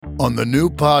On the new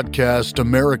podcast,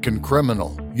 American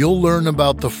Criminal, you'll learn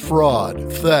about the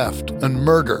fraud, theft, and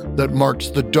murder that marks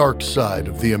the dark side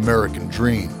of the American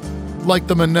dream. Like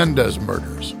the Menendez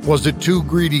murders, was it two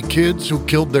greedy kids who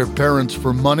killed their parents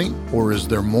for money, or is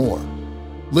there more?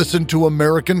 Listen to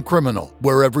American Criminal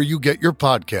wherever you get your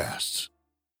podcasts.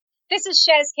 This is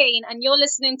Chez, Kane, and you're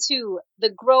listening to the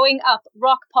Growing Up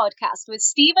Rock Podcast with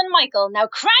Steve and Michael. Now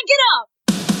crank it up!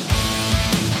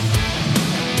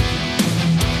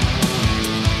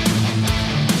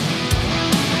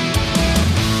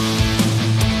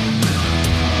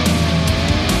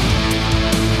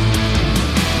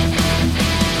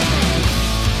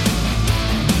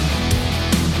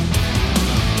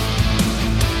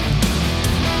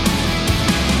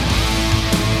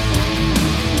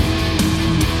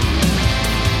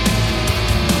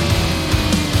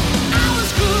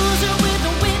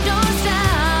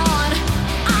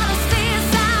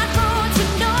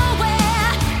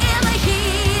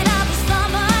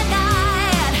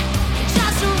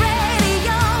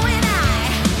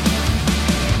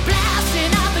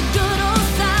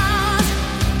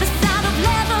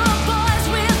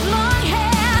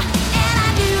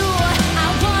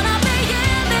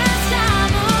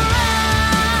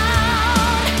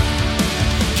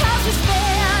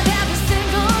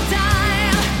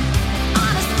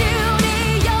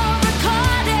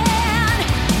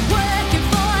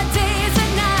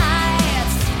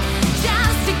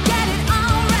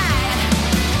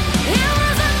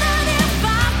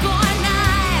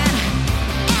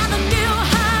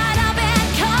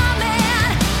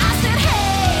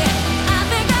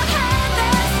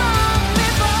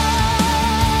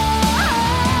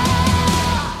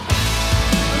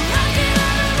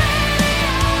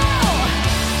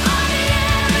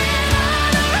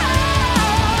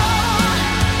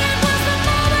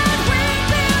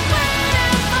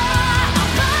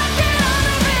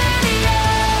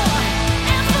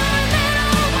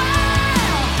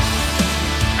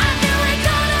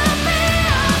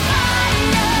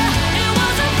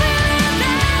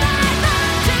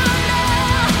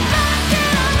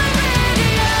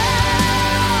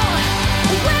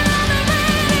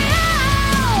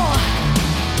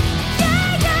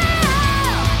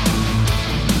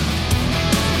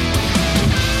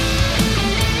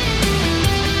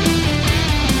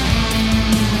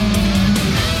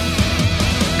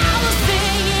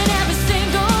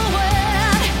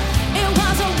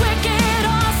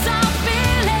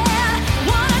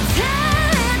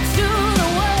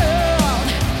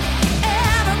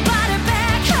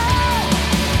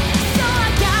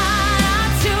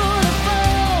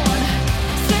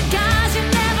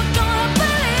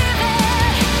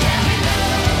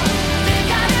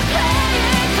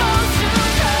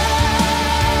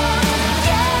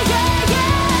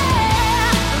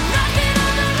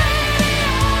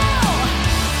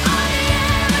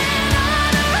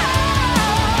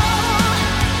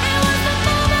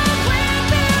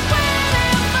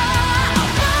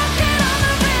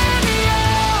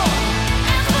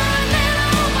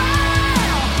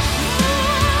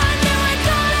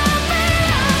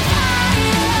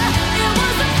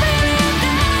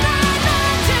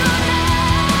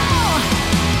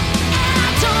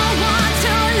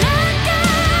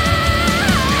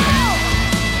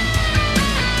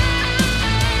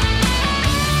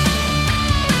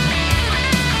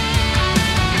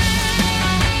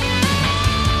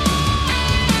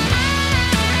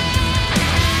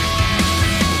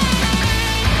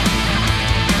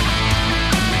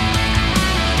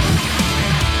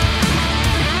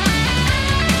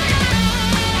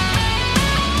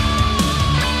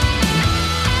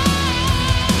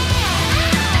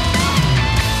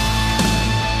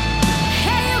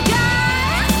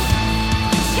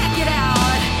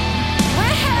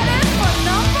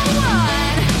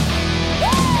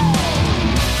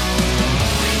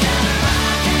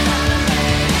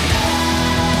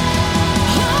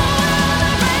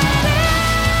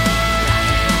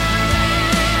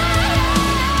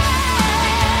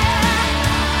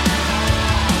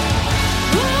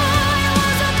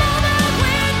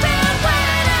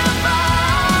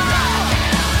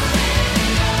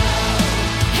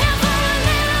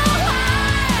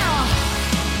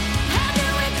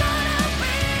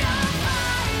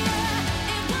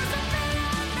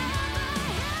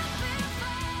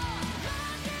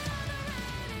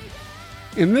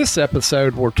 In this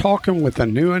episode, we're talking with a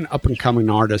new and up-and-coming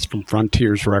artist from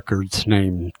Frontiers Records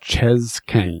named Chez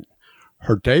Kane.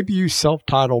 Her debut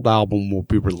self-titled album will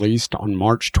be released on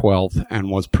March 12th and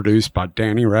was produced by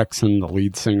Danny Rexon, the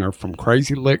lead singer from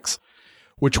Crazy Licks,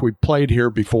 which we played here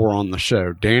before on the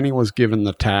show. Danny was given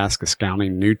the task of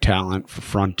scouting new talent for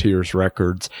Frontiers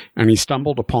Records, and he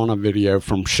stumbled upon a video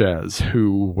from Chez,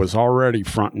 who was already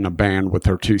fronting a band with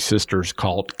her two sisters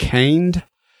called Kane.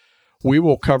 We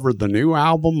will cover the new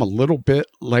album a little bit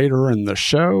later in the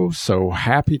show, so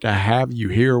happy to have you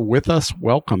here with us.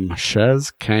 Welcome,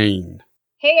 Chez Kane.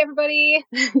 Hey, everybody.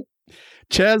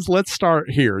 Chez, let's start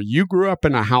here. You grew up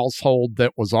in a household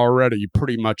that was already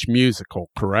pretty much musical,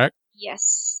 correct?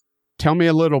 Yes. Tell me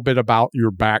a little bit about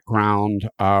your background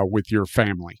with your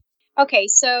family. Okay,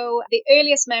 so the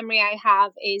earliest memory I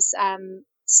have is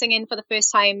singing for the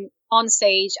first time on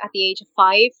stage at the age of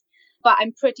 5. But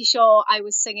I'm pretty sure I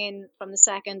was singing from the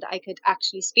second I could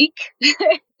actually speak.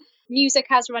 Music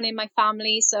has run in my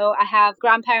family, so I have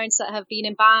grandparents that have been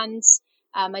in bands.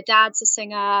 My dad's a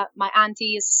singer, my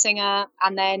auntie is a singer,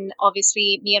 and then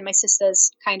obviously me and my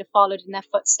sisters kind of followed in their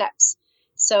footsteps.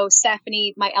 So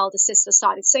Stephanie, my elder sister,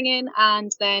 started singing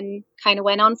and then kind of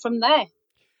went on from there.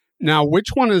 Now, which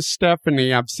one is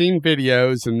Stephanie? I've seen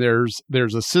videos, and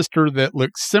there's a sister that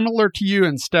looks similar to you,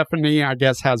 and Stephanie, I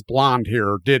guess, has blonde hair,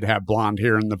 or did have blonde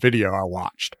hair in the video I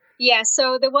watched. Yeah,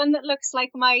 so the one that looks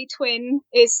like my twin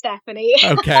is Stephanie.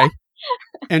 Okay.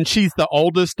 And she's the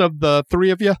oldest of the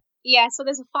three of you? Yeah, so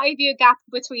there's a 5-year gap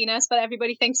between us, but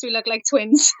everybody thinks we look like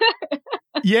twins.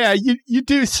 Yeah, you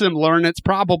do similar, and it's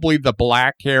probably the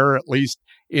black hair, at least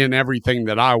in everything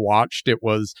that I watched. It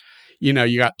was, you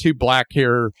got 2 black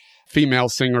hair female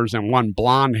singers and 1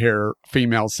 blonde hair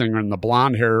female singer, and the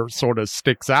blonde hair sort of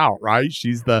sticks out, right?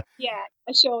 She's the... Yeah,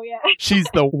 sure, yeah. She's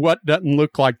the what doesn't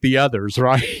look like the others,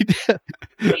 right?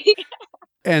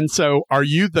 And so are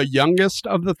you the youngest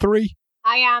of the 3?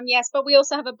 I am, yes, but we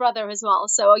also have a brother as well,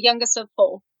 so a youngest of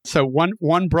 4. So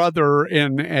one brother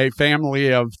in a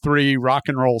family of 3 rock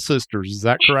and roll sisters, is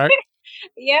that correct?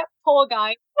 Yep, poor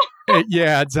guy.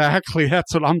 Yeah, exactly.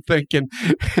 That's what I'm thinking.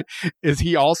 Is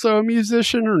he also a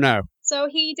musician or no? So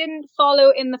he didn't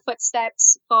follow in the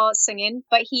footsteps for singing,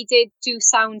 but he did do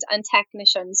sound and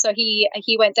technician. So he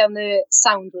went down the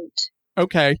sound route.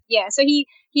 Okay. Yeah, so he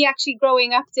actually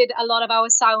growing up did a lot of our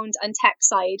sound and tech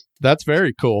side. That's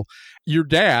very cool. Your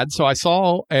dad, so I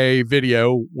saw a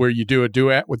video where you do a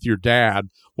duet with your dad.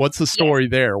 What's the story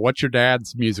there? What's your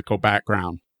dad's musical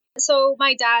background? So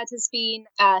my dad has been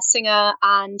a singer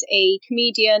and a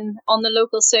comedian on the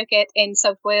local circuit in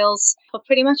South Wales for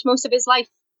pretty much most of his life.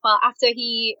 Well, after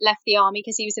he left the army,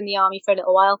 because he was in the army for a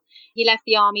little while, he left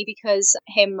the army because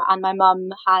him and my mum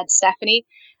had Stephanie.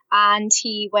 And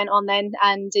he went on then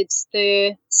and did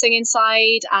the singing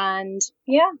side. And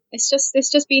yeah, it's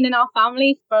just been in our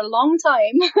family for a long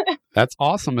time. That's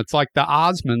awesome. It's like the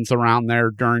Osmonds around there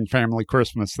during family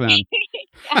Christmas then.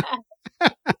 or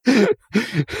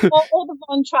the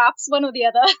Von Trapps, one or the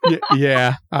other.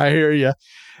 Yeah, I hear you.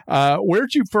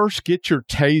 Where'd you first get your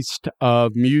taste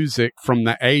of music from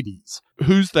the 80s?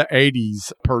 Who's the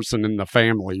 80s person in the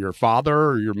family? Your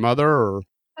father or your mother? Or?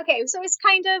 Okay, so it's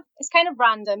kind of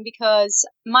random because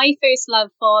my first love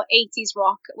for 80s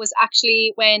rock was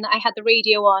actually when I had the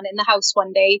radio on in the house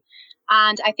one day.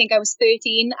 And I think I was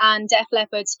 13 and Def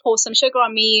Leppard's Pour Some Sugar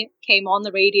on Me came on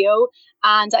the radio.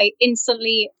 And I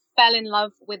instantly fell in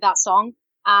love with that song.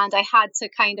 And I had to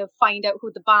kind of find out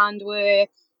who the band were.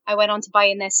 I went on to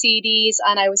buying their CDs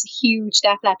and I was a huge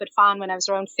Def Leppard fan when I was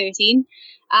around 13.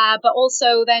 But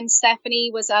also then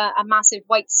Stephanie was a massive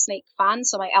Whitesnake fan,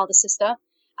 so my elder sister.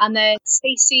 And then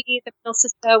Stacey, the middle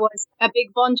sister, was a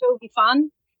big Bon Jovi fan.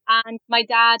 And my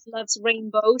dad loves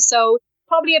Rainbow. So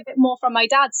probably a bit more from my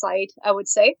dad's side, I would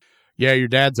say. Yeah, your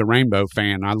dad's a Rainbow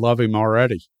fan. I love him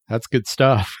already. That's good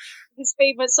stuff. His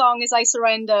favorite song is I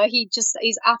Surrender.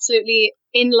 He's absolutely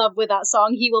in love with that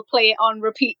song. He will play it on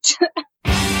repeat.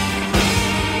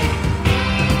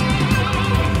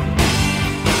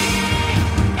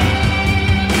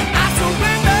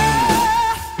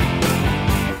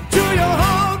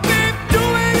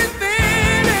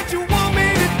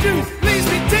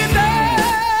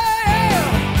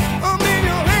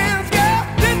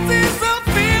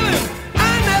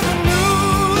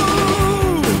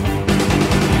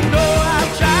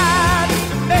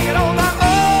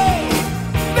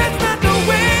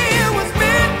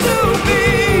 To be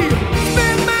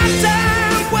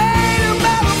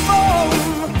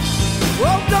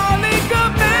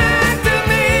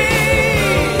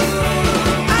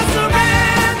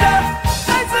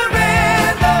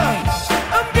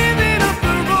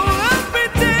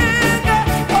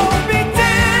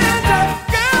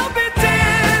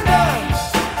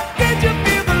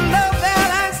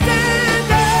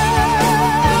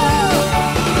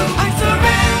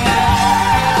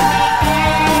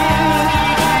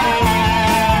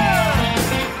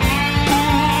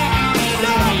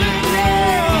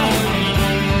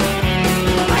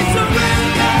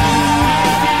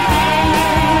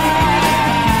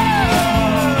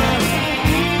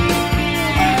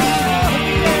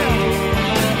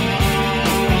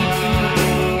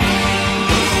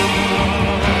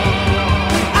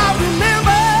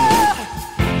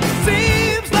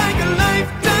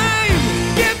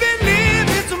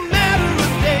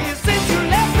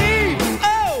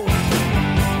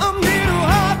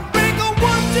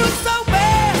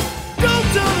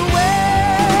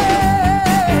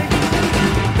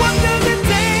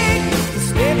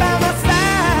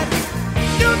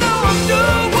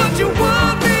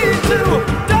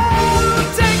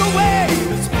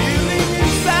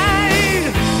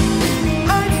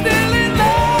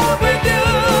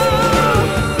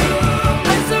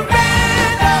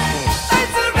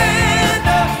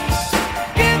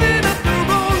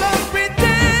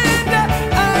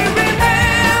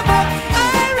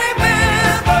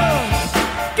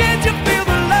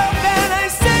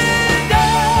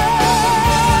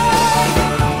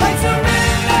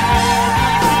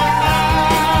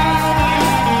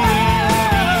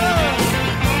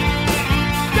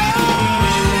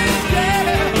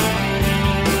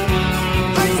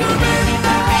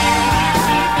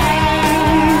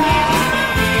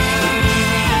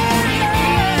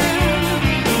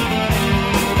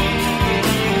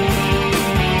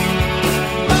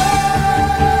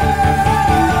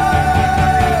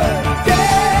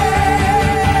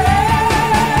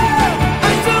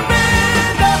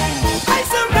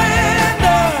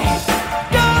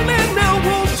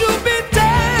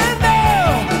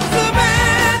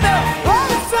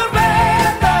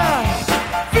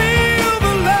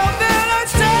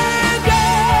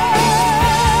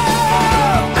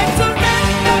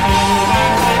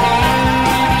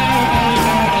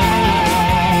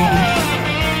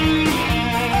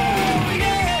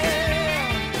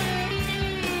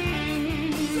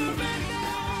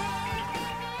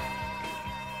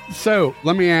So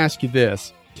let me ask you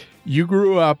this. You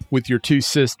grew up with your two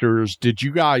sisters. Did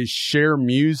you guys share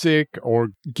music or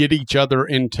get each other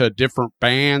into different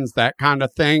bands, that kind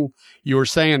of thing? You were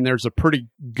saying there's a pretty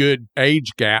good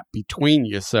age gap between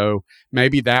you, so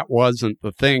maybe that wasn't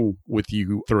the thing with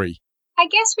you three. I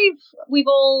guess we've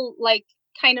all like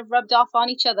kind of rubbed off on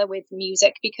each other with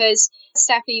music, because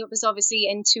Stephanie was obviously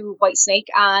into Whitesnake,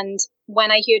 and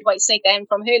when I heard Whitesnake then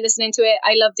from her listening to it,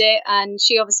 I loved it, and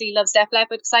she obviously loves Def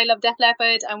Leppard because I love Def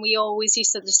Leppard, and we always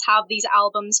used to just have these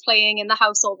albums playing in the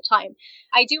house all the time.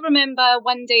 I do remember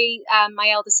one day my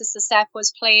elder sister Steph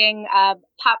was playing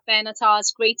Pat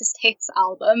Benatar's Greatest Hits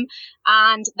album,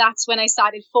 and that's when I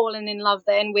started falling in love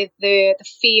then with the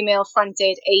female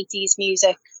fronted 80s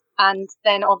music, and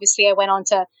then obviously I went on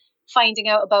to finding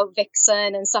out about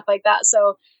Vixen and stuff like that.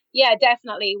 So yeah,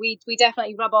 definitely we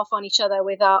definitely rub off on each other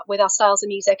with our styles of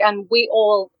music, and we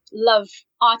all love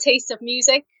our taste of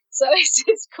music, so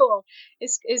it's cool.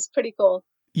 It's pretty cool.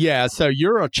 Yeah, so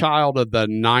you're a child of the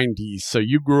 90s, so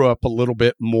you grew up a little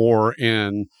bit more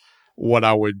in what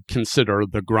I would consider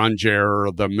the grunge era,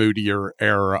 or the moodier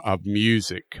era of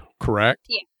music, correct?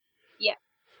 Yeah.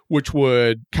 Which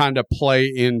would kind of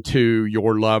play into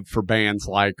your love for bands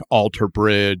like Alter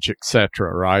Bridge,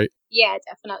 etc., right? Yeah,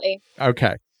 definitely.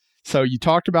 Okay. So you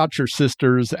talked about your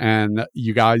sisters and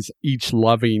you guys each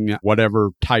loving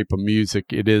whatever type of music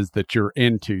it is that you're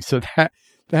into. So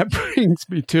that brings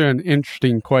me to an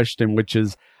interesting question, which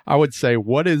is, I would say,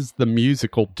 what is the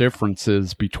musical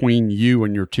differences between you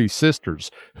and your two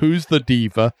sisters? Who's the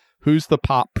diva, who's the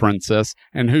pop princess,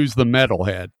 and who's the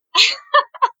metalhead?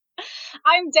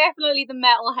 I'm definitely the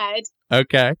metalhead.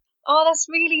 Okay. Oh, that's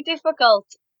really difficult.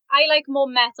 I like more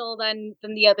metal than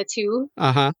the other two.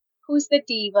 Uh-huh. Who's the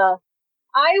diva?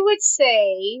 I would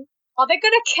say, oh, they're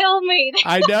going to kill me.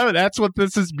 I know. That's what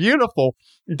this is beautiful.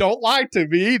 Don't lie to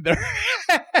me either.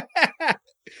 They're going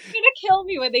to kill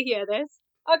me when they hear this.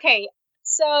 Okay,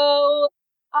 so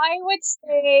I would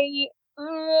say,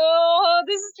 oh,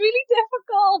 this is really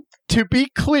difficult. To be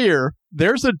clear,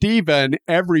 there's a diva in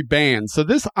every band. So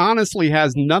this honestly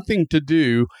has nothing to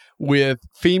do with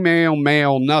female,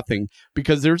 male, nothing,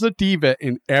 because there's a diva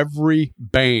in every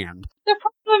band. The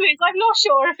problem is, I'm not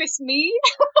sure if it's me.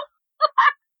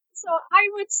 So I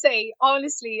would say,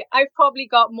 honestly, I've probably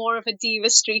got more of a diva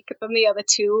streak than the other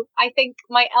two. I think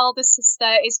my elder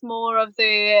sister is more of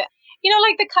the,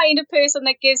 like the kind of person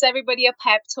that gives everybody a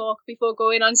pep talk before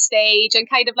going on stage and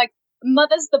kind of like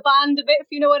mothers the band a bit, if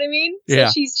you know what I mean. So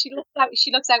yeah.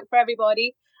 She looks out for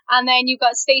everybody. And then you've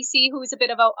got Stacey, who's a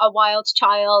bit of a wild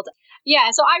child.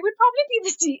 Yeah, so I would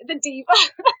probably be the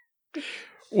diva.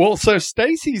 Well, so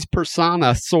Stacey's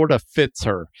persona sort of fits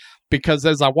her, because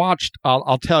as I watched,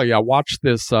 I'll tell you, I watched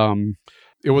this,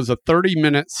 it was a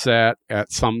 30-minute set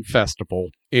at some festival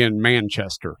in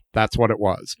Manchester. That's what it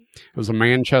was. It was a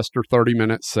Manchester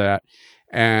 30-minute set.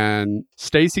 And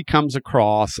Stacey comes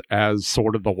across as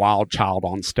sort of the wild child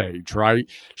on stage, right?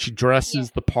 She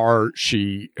dresses the part.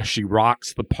 She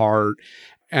rocks the part.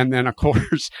 And then, of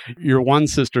course, your one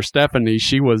sister, Stephanie,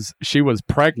 she was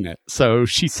pregnant. So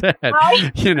she said,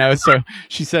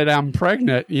 she said, I'm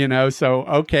pregnant, so,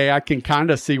 okay, I can kind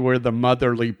of see where the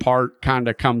motherly part kind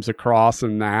of comes across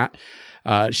in that.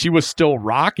 She was still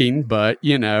rocking, but,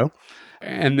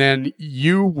 and then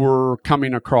you were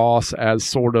coming across as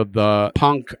sort of the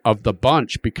punk of the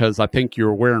bunch, because I think you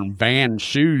were wearing Van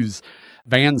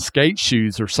skate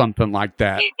shoes or something like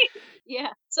that.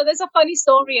 Yeah. So there's a funny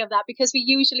story of that, because we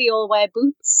usually all wear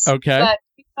boots. Okay. But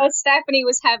because Stephanie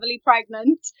was heavily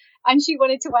pregnant and she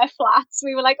wanted to wear flats,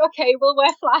 we were like, okay, we'll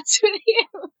wear flats with you.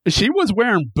 She was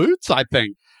wearing boots, I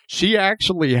think. She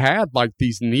actually had like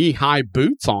these knee-high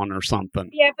boots on or something.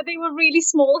 Yeah, but they were really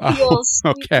small heels.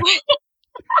 Oh, okay.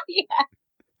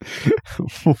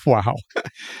 Yeah. Wow.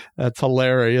 That's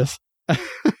hilarious.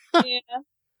 Yeah.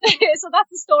 So that's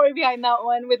the story behind that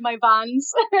one with my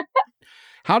Vans.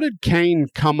 How did Kane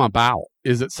come about?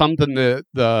 Is it something that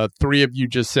the three of you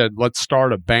just said, let's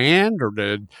start a band? Or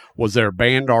was there a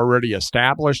band already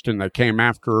established and they came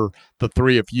after the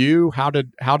three of you? How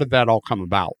did that all come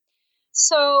about?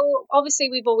 So obviously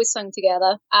we've always sung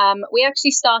together. We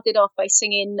actually started off by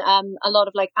singing a lot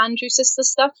of like Andrew's sister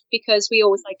stuff, because we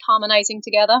always liked harmonizing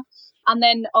together. And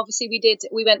then obviously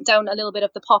we went down a little bit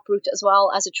of the pop route as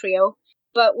well as a trio.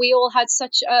 But we all had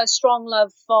such a strong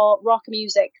love for rock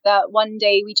music that one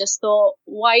day we just thought,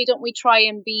 why don't we try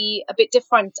and be a bit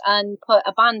different and put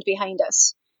a band behind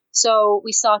us? So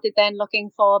we started then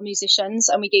looking for musicians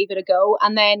and we gave it a go.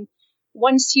 And then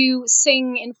once you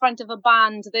sing in front of a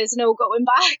band, there's no going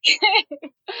back.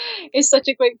 It's such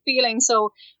a great feeling.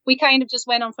 So we kind of just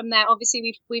went on from there.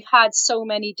 Obviously, we've had so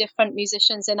many different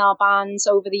musicians in our bands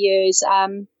over the years,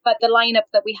 but the lineup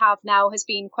that we have now has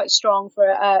been quite strong for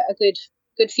a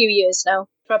good few years now,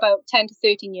 for about 10 to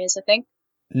 13 years, I think.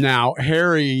 Now,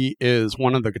 Harry is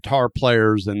one of the guitar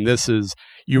players, and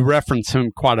you reference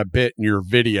him quite a bit in your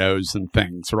videos and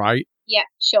things, right? Yeah,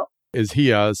 sure. Is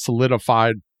he a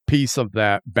solidified piece of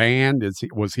that band?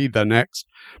 Was he the next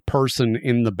person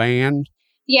in the band?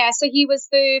 Yeah, so he was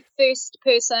the first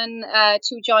person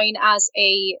to join as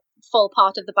a full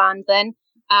part of the band then.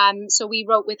 So we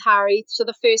wrote with Harry. So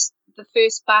the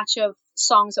first batch of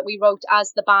songs that we wrote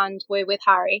as the band were with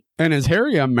Harry. And is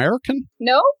Harry American?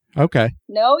 No. Okay.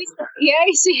 No,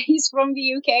 he's from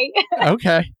the UK.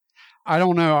 Okay. I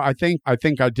don't know. I think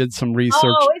I did some research.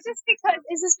 Oh, is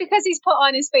this because he's put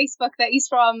on his Facebook that he's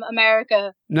from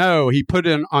America? No, he put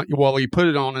it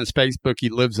on his Facebook. He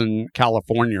lives in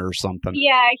California or something.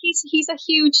 Yeah, he's a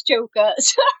huge joker.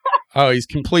 Oh, he's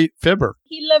complete fibber.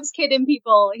 He loves kidding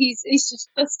people. He's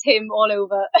just him all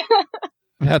over.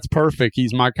 That's perfect.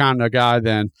 He's my kind of guy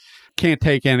then. Can't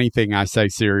take anything I say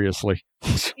seriously.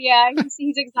 Yeah,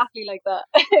 he's exactly like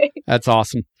that. That's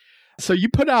awesome. So you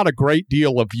put out a great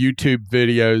deal of YouTube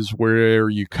videos where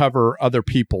you cover other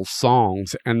people's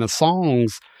songs, and the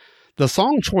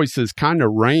song choices kind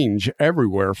of range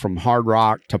everywhere from hard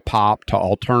rock to pop to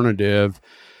alternative.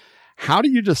 How do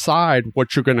you decide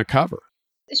what you're going to cover?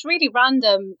 It's really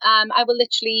random. I will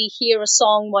literally hear a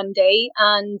song one day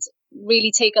and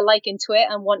really take a liking to it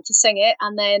and want to sing it,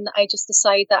 and then I just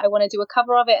decide that I want to do a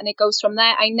cover of it, and it goes from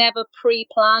there. I never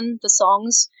pre-plan the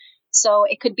songs. So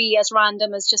it could be as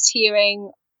random as just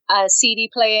hearing a CD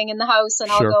playing in the house, and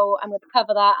Sure. I'll go, I'm going to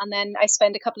cover that. And then I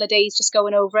spend a couple of days just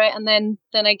going over it, and then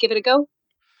I give it a go.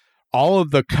 All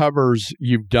of the covers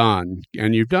you've done,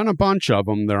 and you've done a bunch of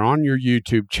them, they're on your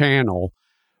YouTube channel.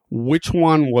 Which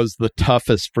one was the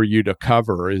toughest for you to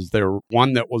cover? Is there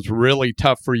one that was really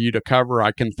tough for you to cover?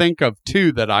 I can think of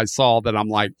two that I saw that I'm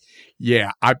like,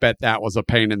 yeah, I bet that was a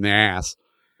pain in the ass.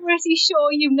 Pretty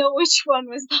sure you know which one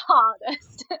was the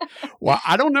hardest. Well,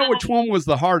 I don't know which one was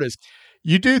the hardest.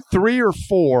 You do 3 or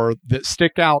 4 that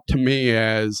stick out to me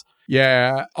as,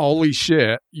 yeah, holy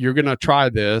shit, you're going to try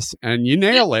this, and you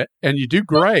nail it, and you do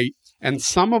great. And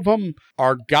some of them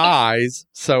are guys,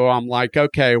 so I'm like,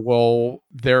 okay, well,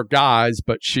 they're guys,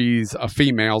 but she's a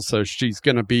female, so she's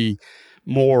going to be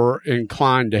more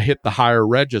inclined to hit the higher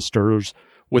registers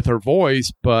with her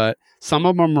voice, but some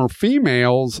of them are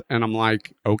females, and I'm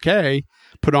like, okay,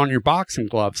 put on your boxing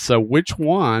gloves. So which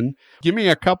one? Give me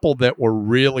a couple that were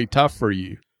really tough for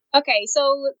you. Okay,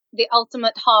 so the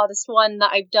ultimate hardest one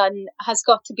that I've done has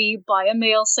got to be by a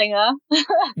male singer.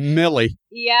 Millie.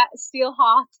 Yeah, Steel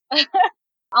Heart.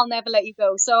 I'll Never Let You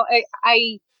Go. So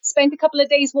I spent a couple of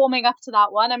days warming up to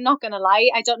that one. I'm not going to lie.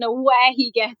 I don't know where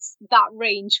he gets that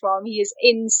range from. He is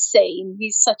insane.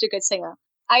 He's such a good singer.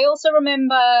 I also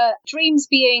remember Dreams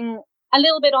being a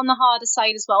little bit on the harder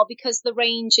side as well, because the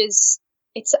range it's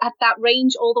at that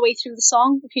range all the way through the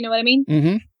song, if you know what I mean.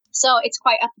 Mm-hmm. So it's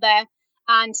quite up there.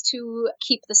 And to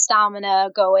keep the stamina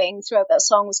going throughout that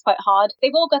song was quite hard.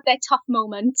 They've all got their tough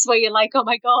moments where you're like, oh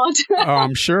my God. Oh,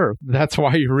 I'm sure. That's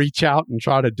why you reach out and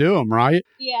try to do them, right?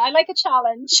 Yeah, I like a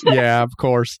challenge. Yeah, of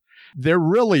course. They're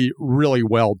really, really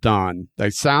well done.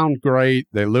 They sound great.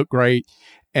 They look great.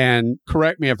 And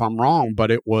correct me if I'm wrong,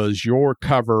 but it was your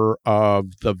cover of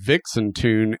the Vixen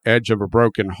tune, Edge of a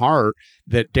Broken Heart,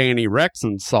 that Danny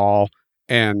Rexon saw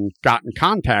and got in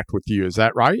contact with you. Is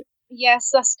that right? Yes,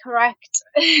 that's correct.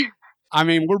 I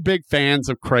mean, we're big fans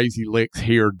of Crazy Licks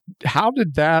here. How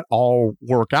did that all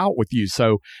work out with you?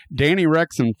 So Danny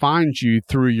Rexon finds you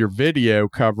through your video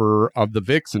cover of the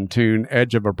Vixen tune,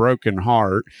 Edge of a Broken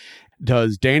Heart.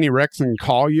 Does Danny Rexon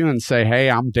call you and say, hey,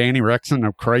 I'm Danny Rexon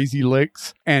of Crazy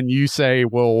Licks? And you say,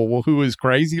 well, who is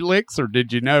Crazy Licks? Or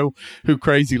did you know who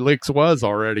Crazy Licks was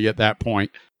already at that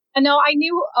point? No, I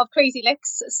knew of Crazy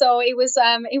Licks, so it was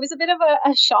a bit of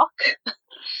a shock.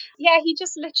 Yeah, he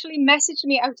just literally messaged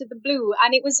me out of the blue,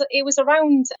 and it was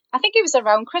around, I think it was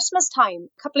around Christmas time,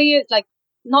 a couple of years, like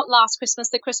not last Christmas,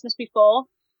 the Christmas before,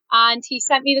 and he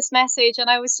sent me this message, and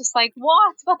I was just like,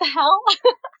 what the hell?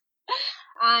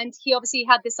 And he obviously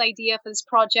had this idea for this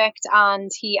project, and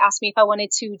he asked me if I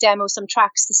wanted to demo some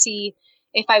tracks to see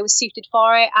if I was suited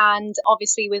for it. And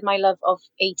obviously with my love of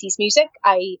 80s music,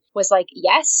 I was like,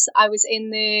 yes. I was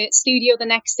in the studio the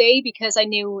next day because I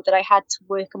knew that I had to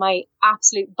work my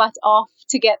absolute butt off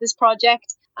to get this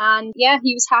project. And yeah,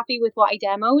 he was happy with what I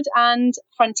demoed, and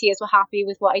Frontiers were happy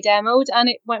with what I demoed, and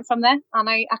it went from there, and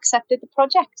I accepted the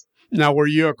project. Now, were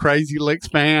you a Crazy Licks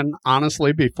fan,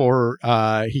 honestly, before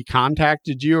he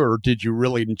contacted you, or did you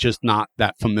really just not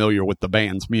that familiar with the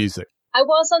band's music? I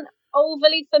wasn't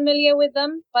overly familiar with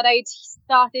them, but I'd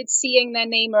started seeing their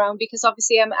name around because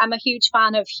obviously I'm a huge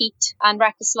fan of Heat and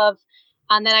Reckless Love.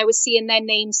 And then I was seeing their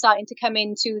names starting to come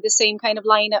into the same kind of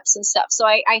lineups and stuff. So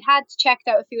I had checked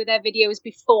out a few of their videos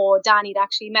before Danny'd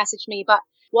actually messaged me, but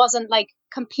wasn't like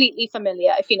completely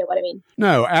familiar, if you know what I mean.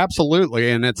 No, absolutely.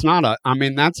 And that's not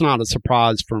a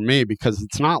surprise for me because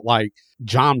it's not like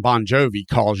John Bon Jovi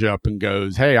calls you up and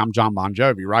goes, hey, I'm John Bon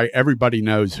Jovi, right? Everybody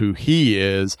knows who he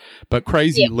is, but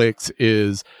Crazy Licks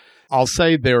is, I'll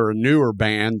say they're a newer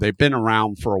band. They've been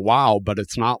around for a while, but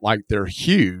it's not like they're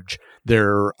huge.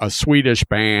 They're a Swedish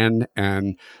band,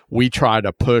 and we try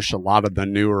to push a lot of the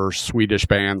newer Swedish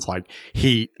bands like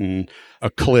Heat and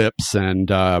Eclipse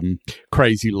and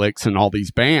Crazy Licks and all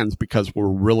these bands because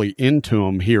we're really into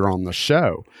them here on the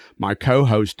show. My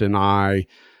co-host and I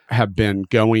have been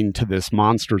going to this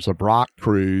Monsters of Rock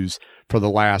cruise for the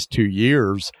last 2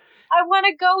 years. I want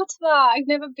to go to that. I've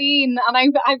never been. And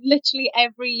I've literally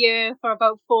every year for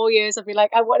about 4 years, I'll be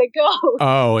like, I want to go.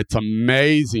 Oh, it's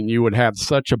amazing. You would have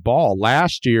such a ball.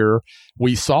 Last year,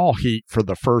 we saw Heat for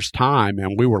the first time,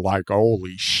 and we were like,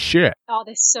 holy shit. Oh,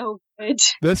 they're so good.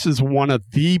 This is one of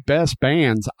the best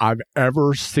bands I've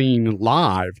ever seen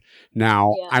live.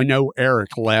 Now, I know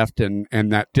Eric left, and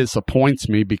that disappoints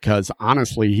me because,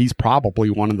 honestly, he's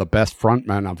probably one of the best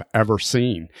frontmen I've ever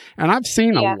seen. And I've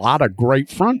seen a lot of great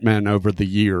frontmen over the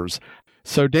years.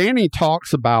 So Danny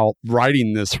talks about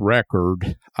writing this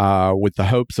record with the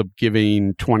hopes of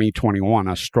giving 2021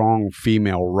 a strong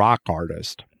female rock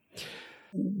artist.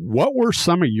 What were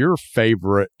some of your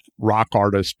favorite rock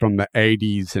artists from the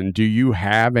 80s, and do you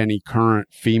have any current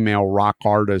female rock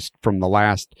artists from the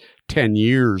last 10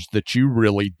 years that you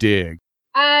really dig?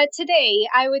 Today,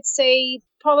 I would say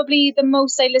probably the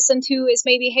most I listen to is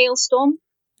maybe Hailstorm.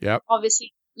 Yep.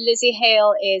 Obviously, Lizzie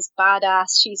Hale is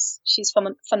badass. She's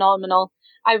phenomenal.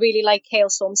 I really like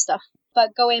Hailstorm stuff.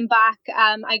 But going back,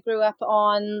 I grew up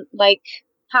on like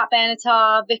Pat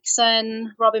Benatar,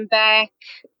 Vixen, Robin Beck.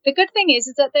 The good thing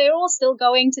is that they're all still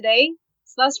going today.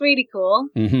 So that's really cool.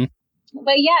 Mm-hmm.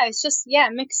 But yeah, it's just, a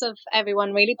mix of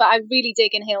everyone really. But I really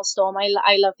dig in Hailstorm.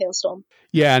 I love Hailstorm.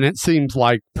 Yeah, and it seems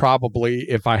like probably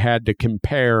if I had to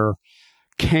compare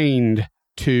Kane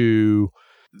to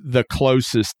the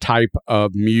closest type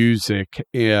of music,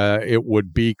 it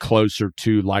would be closer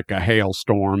to like a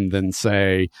Hailstorm than,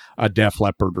 say, a Def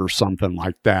Leppard or something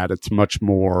like that. It's much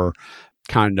more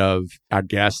kind of, I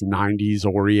guess, 90s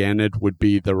oriented would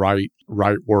be the right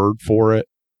word for it.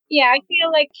 Yeah, I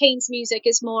feel like Kane's music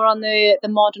is more on the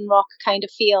modern rock kind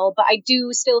of feel, but I do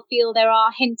still feel there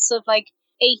are hints of like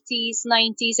 80s,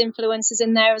 90s influences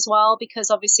in there as well, because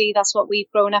obviously that's what we've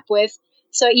grown up with.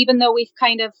 So even though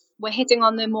we're hitting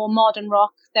on the more modern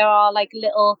rock, there are like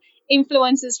little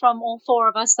influences from all four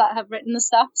of us that have written the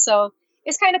stuff. So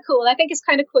it's kind of cool. I think it's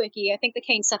kind of quirky. I think the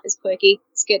Kane stuff is quirky.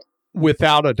 It's good.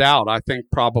 Without a doubt, I think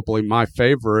probably my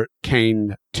favorite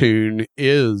Kane tune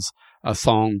is a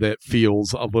song that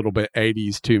feels a little bit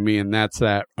 80s to me, and that's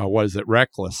that, what is it,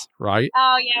 Reckless, right?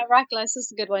 Oh, yeah, Reckless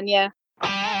is a good one, yeah.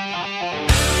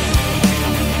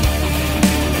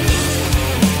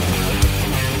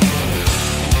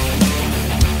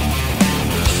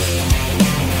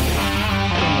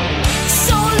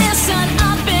 So listen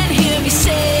up and hear me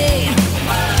say,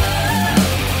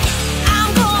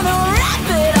 I'm gonna wrap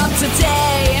it up today.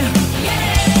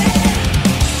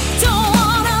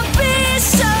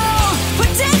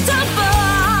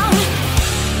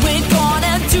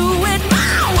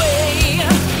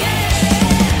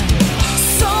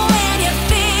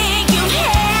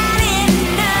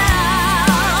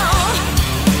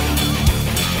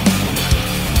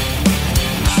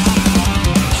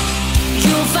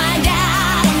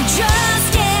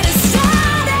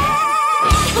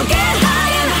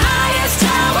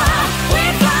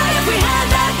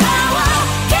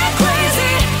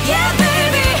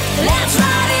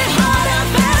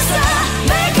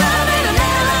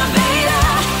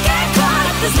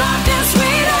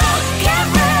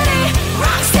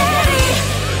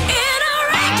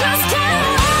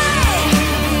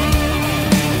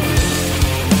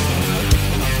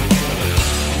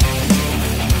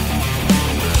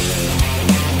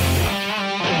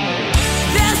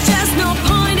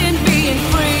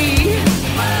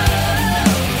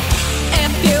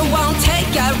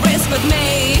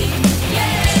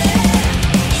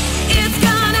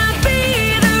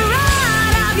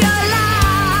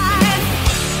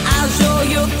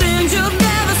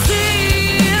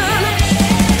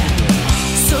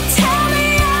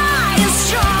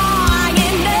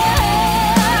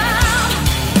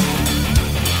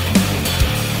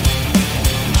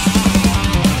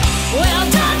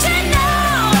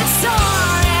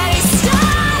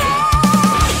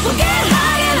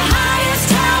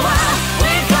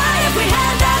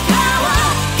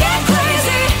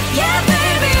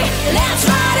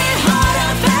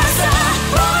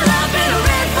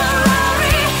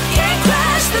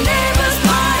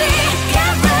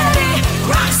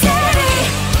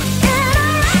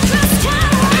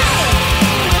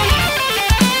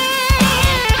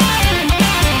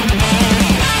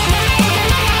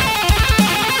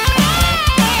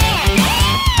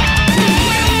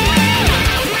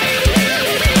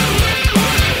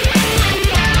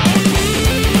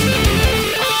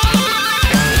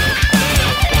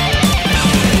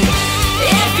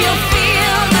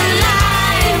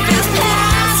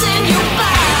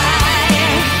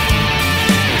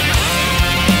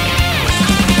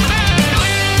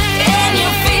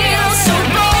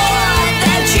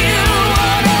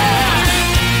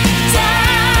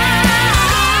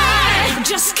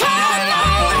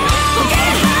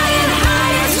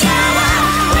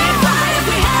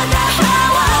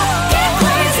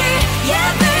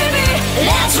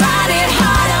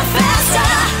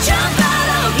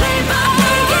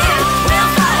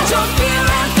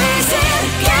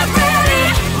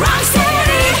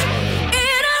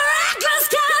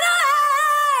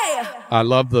 I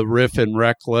love the riff in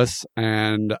Reckless,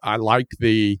 and I like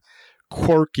the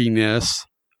quirkiness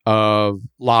of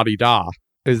La Di Da.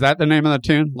 Is that the name of the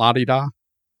tune? La Di Da?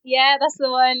 Yeah, that's the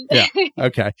one. Yeah.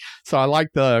 Okay. So I like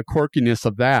the quirkiness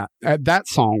of that. That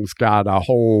song's got a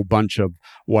whole bunch of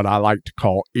what I like to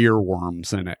call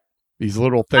earworms in it. These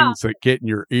little things that get in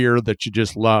your ear that you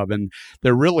just love. And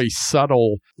they're really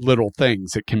subtle little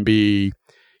things. It can be,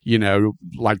 you know,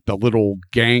 like the little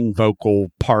gang vocal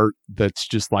part that's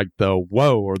just like the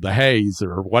whoa or the haze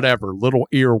or whatever. Little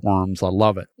earworms. I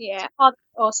love it. Yeah. Oh,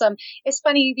 awesome. It's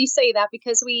funny you say that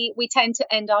because we tend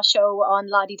to end our show on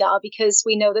La Di Da because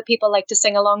we know that people like to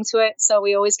sing along to it. So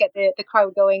we always get the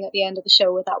crowd going at the end of the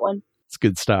show with that one. It's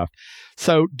good stuff.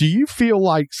 So do you feel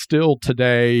like still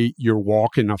today you're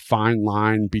walking a fine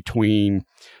line between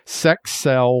sex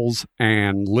sells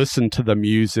and listen to the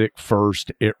music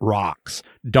first, it rocks,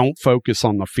 don't focus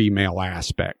on the female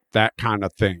aspect, that kind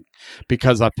of thing?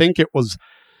 Because I think it was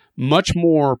much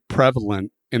more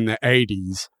prevalent in the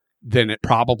 80s than it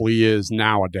probably is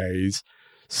nowadays.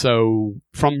 So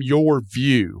from your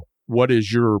view, what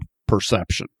is your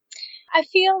perception? I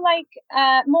feel like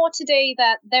more today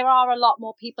that there are a lot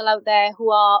more people out there who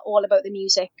are all about the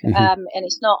music, and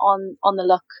it's not on the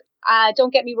look.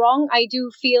 Don't get me wrong, I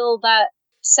do feel that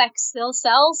sex still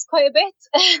sells quite a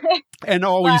bit. And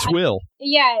always will.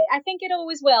 Yeah, I think it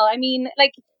always will. I mean,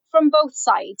 like, from both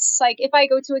sides. Like, if I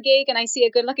go to a gig and I see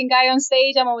a good-looking guy on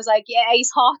stage, I'm always like, yeah,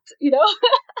 he's hot, you know?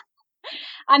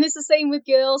 And it's the same with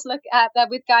girls. Look at that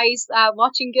with guys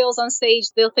watching girls on stage,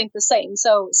 they'll think the same.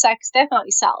 So sex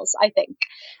definitely sells, I think.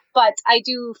 But I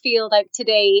do feel like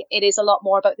today it is a lot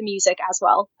more about the music as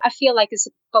well. I feel like it's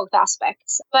both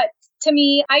aspects. But to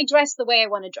me, I dress the way I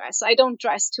want to dress. I don't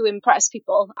dress to impress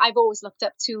people. I've always looked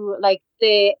up to like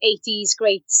the 80s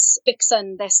greats,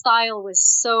 Vixen. Their style was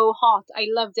so hot. I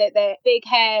loved it. Their big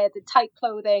hair, the tight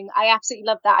clothing. I absolutely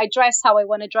love that. I dress how I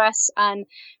want to dress and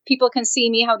people can see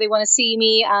me how they want to see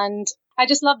me. And I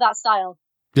just love that style.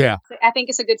 Yeah. I think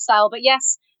it's a good style. But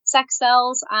yes, sex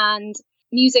sells and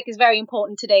music is very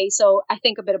important today. So I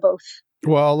think a bit of both.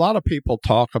 Well, a lot of people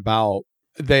talk about,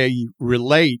 they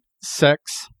relate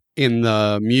sex in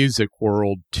the music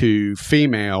world to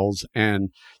females, and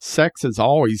sex is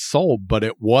always sold, but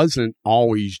it wasn't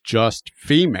always just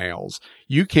females.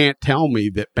 You can't tell me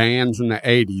that bands in the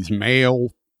 80s, male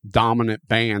dominant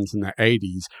bands in the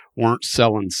 80s, weren't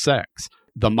selling sex.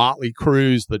 The Motley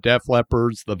Crues, the Def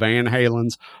Leppards, the Van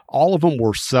Halens, all of them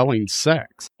were selling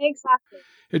sex. Exactly.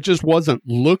 It just wasn't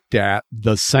looked at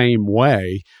the same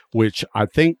way, which I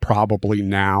think probably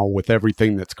now with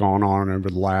everything that's gone on over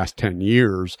the last 10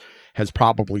 years has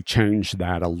probably changed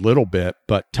that a little bit.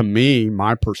 But to me,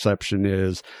 my perception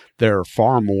is there are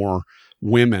far more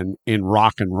women in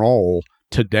rock and roll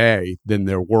today than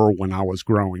there were when I was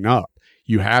growing up.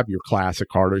 You have your classic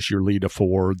artists, your Lita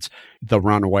Fords, the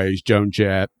Runaways, Joan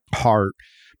Jett, Hart,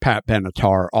 Pat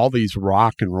Benatar, all these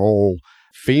rock and roll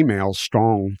female,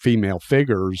 strong female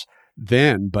figures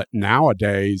then, but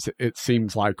nowadays it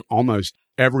seems like almost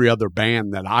every other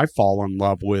band that I fall in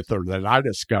love with or that I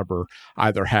discover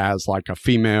either has like a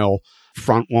female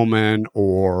front woman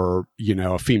or, you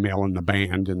know, a female in the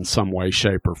band in some way,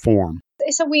 shape, or form.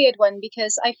 It's a weird one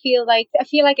because I feel like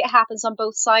it happens on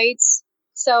both sides.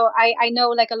 So I know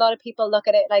like a lot of people look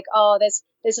at it like, oh,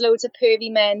 there's loads of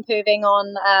pervy men perving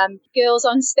on girls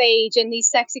on stage in these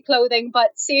sexy clothing. But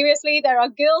seriously, there are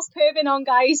girls perving on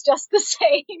guys just the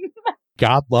same.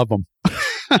 God love them.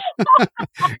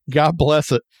 God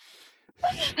bless it.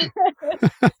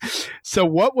 So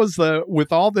what was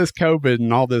with all this COVID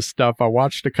and all this stuff, I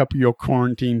watched a couple of your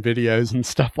quarantine videos and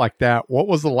stuff like that. What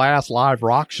was the last live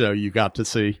rock show you got to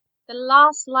see? The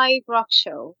last live rock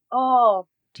show? Oh.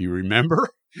 Do you remember?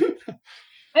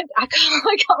 I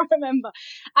can't remember.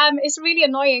 It's really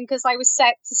annoying because I was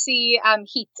set to see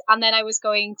Heat and then I was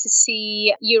going to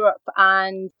see Europe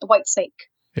and Whitesnake.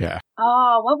 Yeah.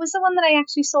 Oh, what was the one that I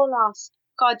actually saw last?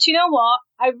 God, do you know what?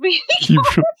 I really You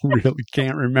really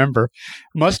can't remember.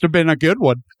 Must have been a good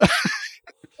one.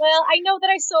 Well, I know that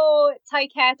I saw Ty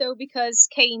Keto because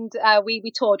Kane,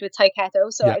 we toured with Ty Keto,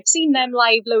 so yeah. I've seen them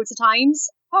live loads of times.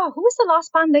 Oh, who was the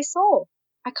last band I saw?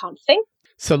 I can't think.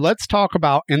 So let's talk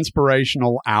about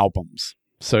inspirational albums.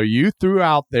 So you threw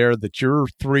out there that your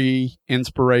 3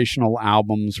 inspirational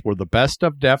albums were The Best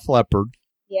of Def Leppard.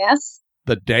 Yes.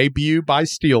 The Debut by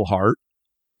Steelheart.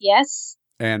 Yes.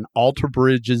 And Alter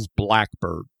Bridge's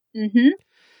Blackbird. Mm-hmm.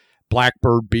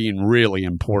 Blackbird being really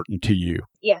important to you.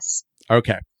 Yes.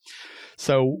 Okay.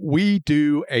 So we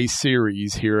do a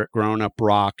series here at Grown Up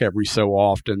Rock every so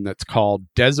often that's called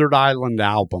Desert Island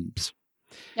Albums.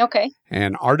 Okay.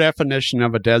 And our definition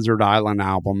of a desert island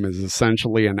album is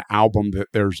essentially an album that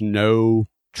there's no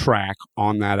track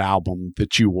on that album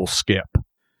that you will skip.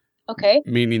 Okay.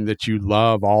 Meaning that you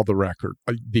love all the record,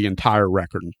 the entire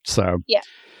record. So yeah,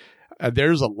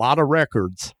 there's a lot of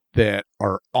records that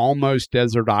are almost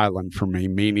desert island for me,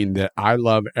 meaning that I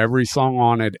love every song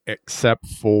on it except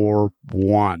for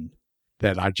one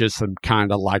that I just am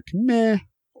kind of like, meh,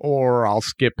 or I'll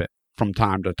skip it from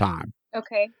time to time.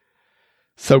 Okay.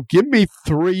 So give me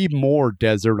 3 more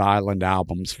desert island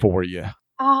albums for you.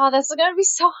 Oh, that's going to be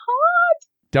so hard.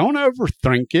 Don't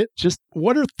overthink it. Just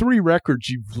what are 3 records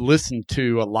you've listened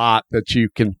to a lot that you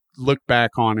can look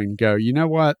back on and go, you know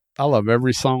what? I love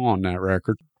every song on that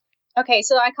record. Okay,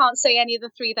 so I can't say any of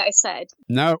the 3 that I said.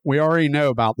 No, we already know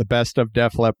about the best of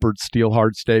Def Leppard's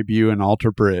Steelheart's debut and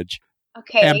Alter Bridge.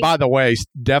 Okay. And by the way,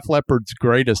 Def Leppard's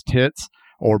greatest hits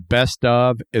or best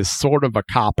of is sort of a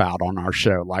cop-out on our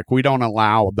show. Like, we don't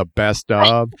allow the best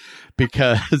of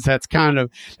because that's kind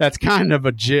of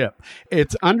a jip.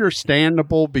 It's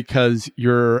understandable because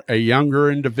you're a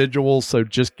younger individual, so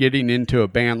just getting into a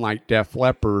band like Def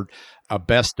Leppard, a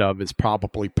best of is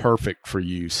probably perfect for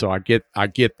you. So I get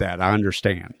that. I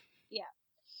understand. Yeah.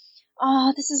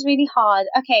 Oh, this is really hard.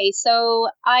 Okay, so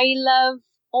I love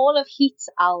all of Heat's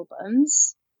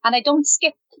albums. And I don't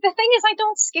skip. The thing is, I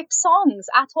don't skip songs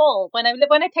at all. When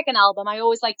I pick an album, I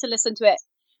always like to listen to it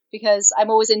because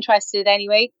I'm always interested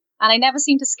anyway. And I never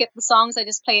seem to skip the songs. I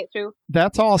just play it through.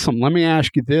 That's awesome. Let me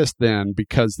ask you this then,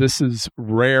 because this is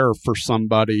rare for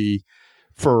somebody,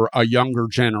 for a younger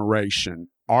generation.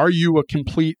 Are you a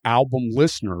complete album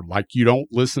listener? Like, you don't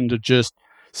listen to just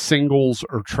singles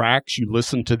or tracks, you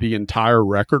listen to the entire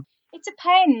record? It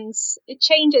depends. It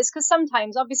changes because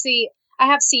sometimes, obviously, I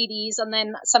have CDs, and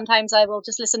then sometimes I will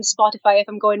just listen to Spotify if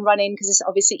I'm going running because it's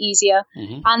obviously easier.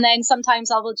 Mm-hmm. And then sometimes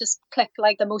I will just click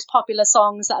like the most popular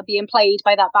songs that are being played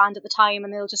by that band at the time,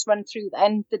 and they'll just run through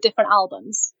then the different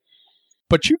albums.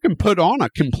 But you can put on a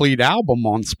complete album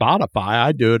on Spotify.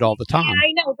 I do it all the time. Yeah,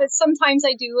 I know, but sometimes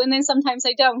I do, and then sometimes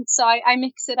I don't. So I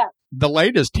mix it up. The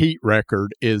latest Heat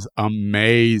record is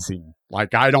amazing.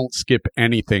 Like, I don't skip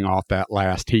anything off that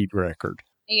last Heat record.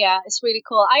 Yeah, it's really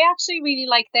cool. I actually really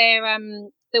like their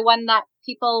the one that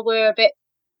people were a bit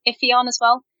iffy on as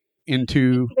well.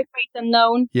 Into the Great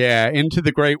Unknown. Yeah, Into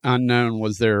the Great Unknown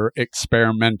was their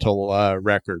experimental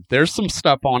record. There's some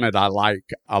stuff on it I like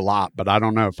a lot, but I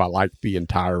don't know if I like the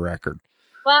entire record.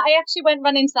 Well, I actually went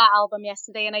running to that album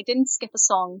yesterday, and I didn't skip a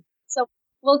song. So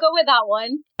we'll go with that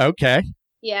one. Okay.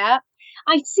 Yeah.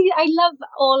 I love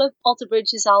all of Alter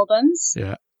Bridge's albums.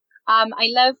 Yeah. I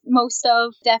love most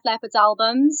of Def Leppard's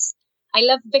albums. I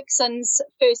love Vixen's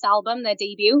first album, their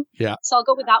debut. Yeah. So I'll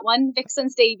go with that one,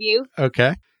 Vixen's debut.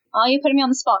 Okay. Oh, you're putting me on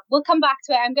the spot. We'll come back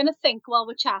to it. I'm going to think while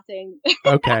we're chatting.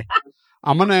 Okay.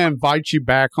 I'm going to invite you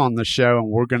back on the show, and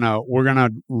we're going to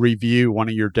review one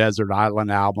of your Desert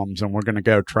Island albums, and we're going to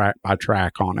go track by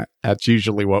track on it. That's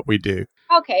usually what we do.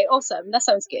 Okay, awesome. That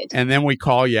sounds good. And then we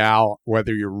call you out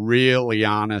whether you're really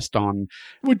honest on,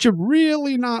 would you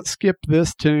really not skip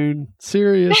this tune?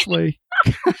 Seriously?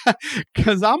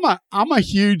 Because I'm a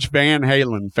huge Van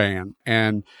Halen fan.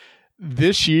 And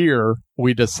this year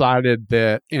we decided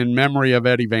that in memory of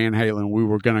Eddie Van Halen, we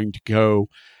were going to go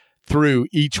through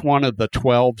each one of the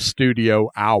 12 studio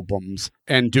albums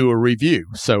and do a review.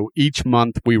 So each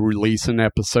month we release an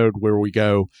episode where we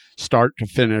go start to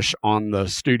finish on the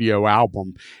studio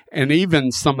album. And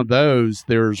even some of those,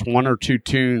 there's 1 or 2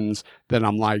 tunes that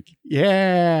I'm like,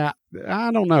 yeah,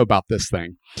 I don't know about this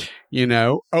thing. You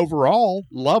know, overall,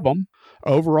 love them.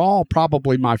 Overall,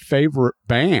 probably my favorite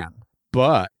band.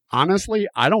 But honestly,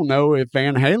 I don't know if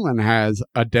Van Halen has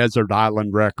a Desert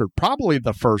Island record. Probably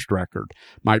the first record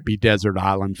might be Desert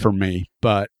Island for me,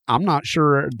 but I'm not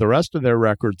sure the rest of their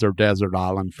records are Desert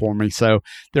Island for me. So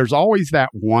there's always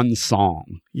that one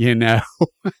song, you know?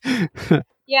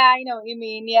 Yeah, I know what you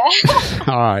mean. Yeah.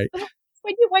 All right.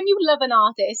 When you love an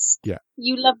artist, yeah,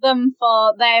 you love them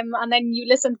for them, and then you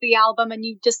listen to the album and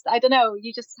you just, I don't know,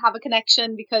 you just have a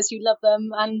connection because you love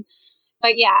them.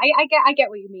 But yeah, I get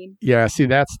what you mean. Yeah, see,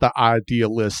 that's the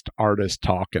idealist artist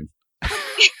talking.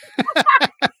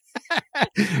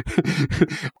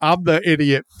 I'm the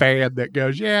idiot fan that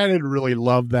goes, yeah, I didn't really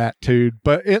love that tune.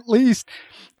 But at least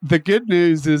the good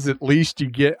news is at least you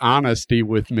get honesty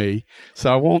with me.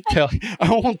 So I won't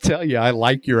tell you I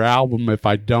like your album if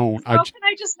I don't. Can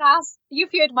I just ask, you've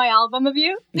heard my album, have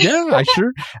you? Yeah,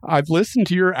 I've listened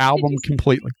to your album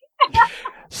completely.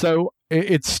 So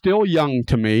it's still young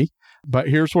to me. But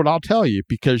here's what I'll tell you,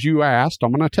 because you asked,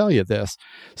 I'm going to tell you this.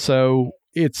 So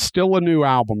it's still a new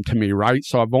album to me, right?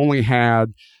 So I've only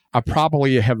had I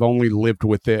probably have only lived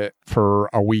with it for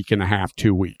a week and a half,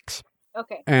 2 weeks.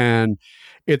 Okay. And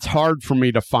it's hard for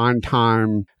me to find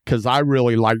time because I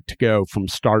really like to go from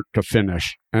start to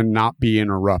finish and not be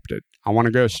interrupted. I want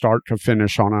to go start to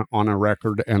finish on a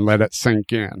record and let it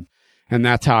sink in. And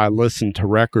that's how I listen to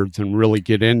records and really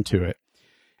get into it.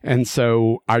 And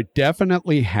so I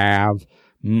definitely have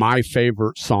my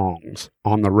favorite songs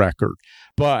on the record.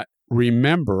 But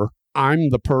remember, I'm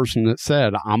the person that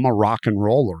said I'm a rock and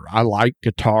roller. I like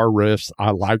guitar riffs.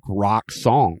 I like rock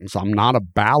songs. I'm not a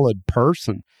ballad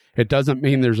person. It doesn't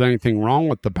mean there's anything wrong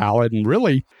with the ballad. And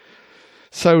really,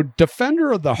 so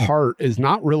Defender of the Heart is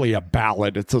not really a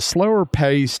ballad. It's a slower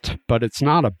paced, but it's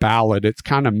not a ballad. It's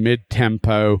kind of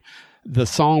mid-tempo. The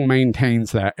song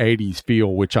maintains that 80s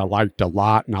feel, which I liked a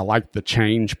lot. And I like the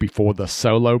change before the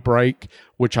solo break,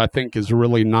 which I think is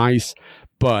really nice.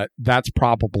 But that's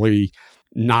probably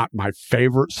not my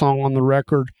favorite song on the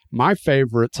record. My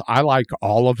favorites, I like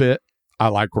all of it. I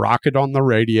like Rock It on the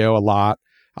Radio a lot.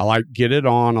 I like Get It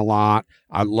On a lot.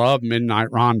 I love Midnight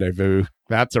Rendezvous.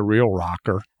 That's a real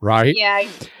rocker, right? Yeah,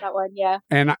 that one, yeah.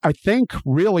 And I think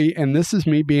really, and this is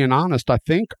me being honest, I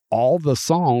think all the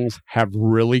songs have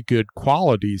really good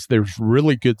qualities. There's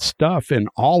really good stuff in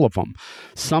all of them.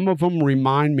 Some of them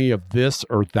remind me of this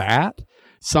or that.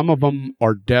 Some of them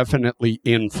are definitely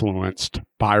influenced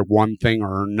by one thing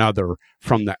or another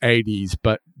from the 80s,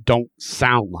 but don't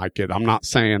sound like it. I'm not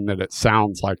saying that it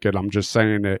sounds like it. I'm just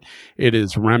saying that it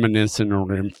is reminiscent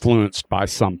or influenced by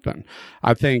something.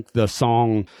 I think the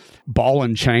song Ball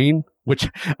and Chain, which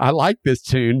I like this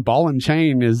tune. Ball and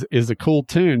Chain is a cool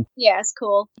tune. Yeah, it's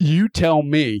cool. You tell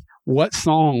me, what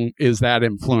song is that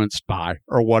influenced by,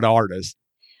 or what artist?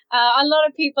 A lot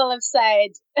of people have said,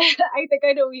 I think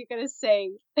I know what you're going to say.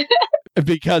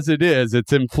 Because it is.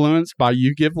 It's influenced by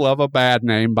You Give Love a Bad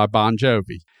Name by Bon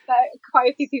Jovi.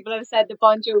 Quite a few people have said the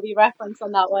Bon Jovi reference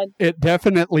on that one. It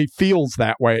definitely feels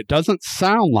that way. It doesn't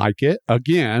sound like it.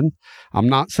 Again, I'm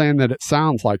not saying that it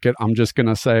sounds like it. I'm just going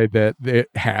to say that it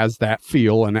has that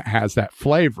feel and it has that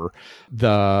flavor.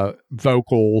 The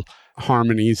vocal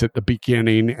harmonies at the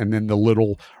beginning and then the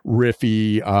little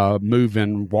riffy,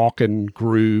 moving, walking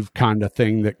groove kind of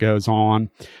thing that goes on.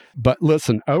 But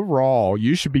listen, overall,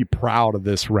 you should be proud of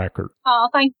this record. Oh,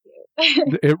 thank you.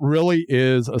 It really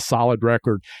is a solid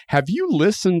record. Have you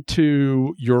listened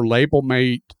to your label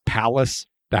mate Palace,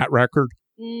 that record?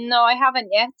 No, I haven't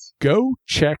yet. Go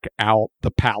check out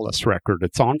the Palace record.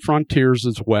 It's on Frontiers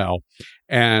as well.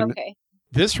 And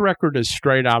This record is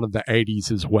straight out of the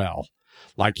 80s as well.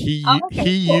 Like he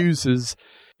uses,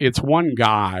 it's one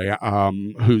guy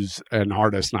who's an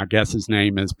artist, and I guess his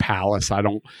name is Palace. I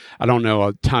don't know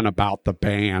a ton about the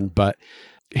band, but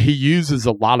he uses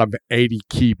a lot of 80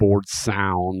 keyboard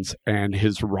sounds, and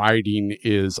his writing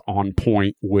is on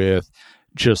point with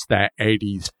just that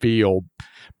 80s feel.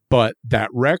 But that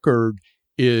record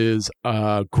is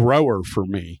a grower for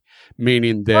me,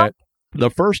 meaning that the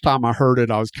first time I heard it,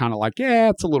 I was kind of like, yeah,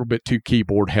 it's a little bit too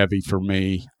keyboard heavy for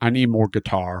me. I need more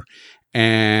guitar.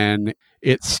 And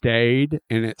it stayed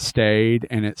and it stayed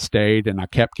and it stayed. And I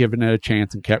kept giving it a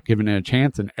chance and kept giving it a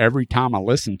chance. And every time I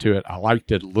listened to it, I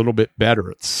liked it a little bit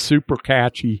better. It's super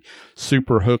catchy,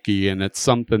 super hooky. And it's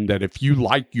something that if you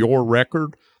like your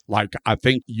record, like I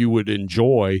think you would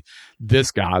enjoy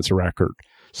this guy's record.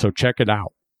 So check it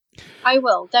out. I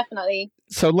will, definitely.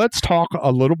 So let's talk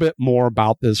a little bit more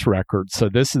about this record. So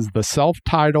this is the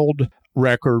self-titled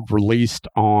record released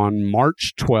on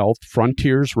March 12th,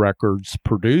 Frontiers Records,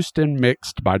 produced and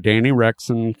mixed by Danny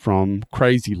Rexon from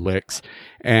Crazy Licks.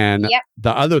 And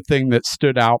the other thing that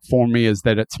stood out for me is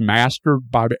that it's mastered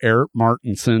by Eric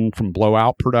Martinson from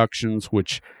Blowout Productions,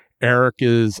 which Eric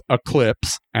is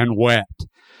Eclipse and Wet.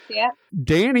 Yeah.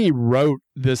 Danny wrote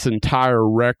this entire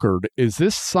record. Is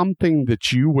this something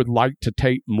that you would like to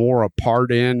take more a part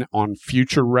in on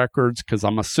future records? Because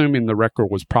I'm assuming the record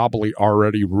was probably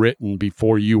already written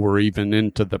before you were even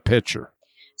into the picture.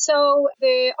 So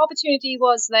the opportunity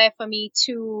was there for me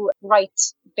to write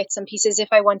bits and pieces if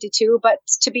I wanted to. But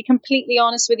to be completely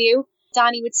honest with you,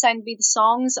 Danny would send me the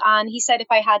songs and he said if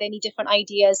I had any different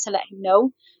ideas to let him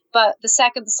know. But the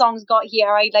second the songs got here,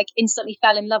 I instantly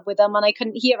fell in love with them and I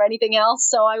couldn't hear anything else.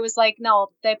 So I was like, no,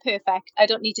 they're perfect. I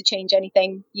don't need to change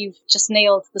anything. You've just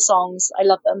nailed the songs. I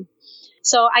love them.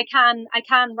 So I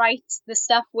can write the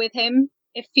stuff with him.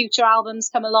 If future albums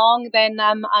come along, then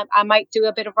I might do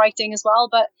a bit of writing as well.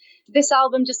 But this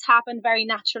album just happened very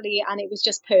naturally and it was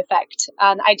just perfect.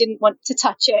 And I didn't want to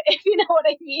touch it, if you know what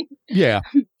I mean. Yeah.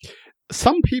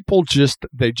 some people just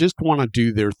want to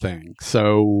do their thing.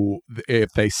 So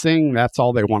if they sing, that's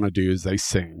all they want to do is they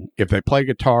sing. If they play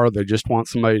guitar, they just want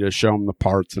somebody to show them the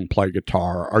parts and play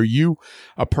guitar. Are you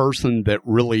a person that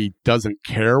really doesn't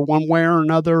care one way or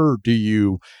another? Or do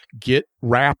you get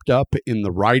wrapped up in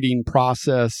the writing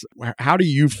process? How do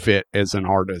you fit as an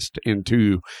artist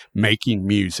into making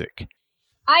music?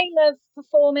 I love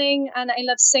performing and I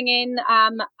love singing.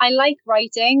 I like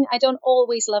writing. I don't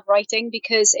always love writing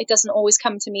because it doesn't always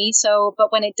come to me.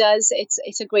 But when it does,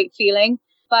 it's a great feeling.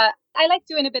 But I like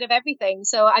doing a bit of everything.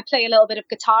 So I play a little bit of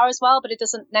guitar as well, but it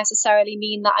doesn't necessarily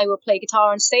mean that I will play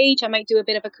guitar on stage. I might do a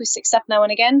bit of acoustic stuff now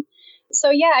and again. So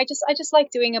yeah, I just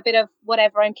like doing a bit of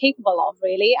whatever I'm capable of,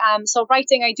 really. So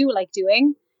writing, I do like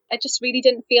doing. I just really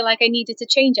didn't feel like I needed to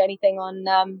change anything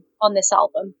on this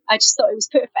album. I just thought it was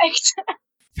perfect.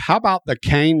 How about the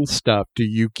Kane stuff? Do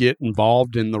you get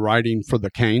involved in the writing for the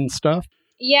Kane stuff?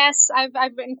 Yes, I've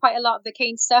written quite a lot of the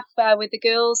Kane stuff with the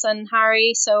girls and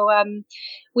Harry. So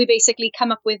we basically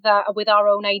come up with our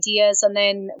own ideas, and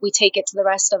then we take it to the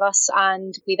rest of us,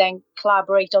 and we then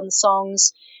collaborate on the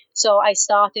songs. So I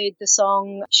started the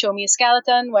song "Show Me a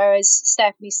Skeleton," whereas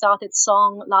Stephanie started the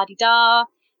song "La Di Da,"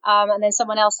 and then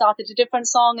someone else started a different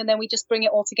song, and then we just bring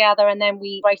it all together, and then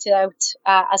we write it out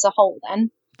as a whole.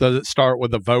 Then. Does it start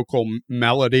with a vocal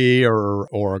melody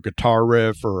or a guitar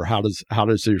riff, or how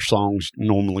does your songs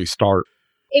normally start?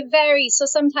 It varies. So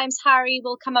sometimes Harry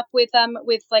will come up with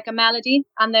like a melody,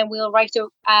 and then we'll write it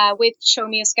with "Show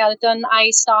Me a Skeleton." I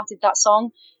started that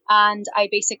song, and I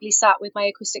basically sat with my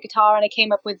acoustic guitar, and I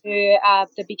came up with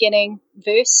the beginning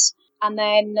verse, and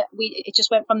then it just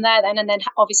went from there. And then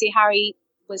obviously Harry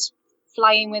was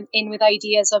flying in with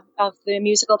ideas of the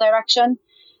musical direction,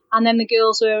 and then the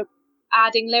girls were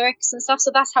adding lyrics and stuff.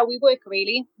 So that's how we work,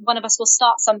 really. One of us will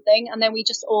start something, and then we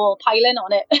just all pile in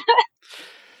on it.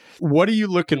 What are you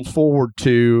looking forward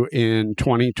to in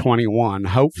 2021?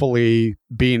 Hopefully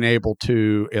being able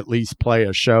to at least play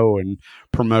a show and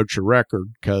promote your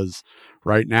record, because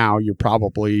right now you're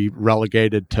probably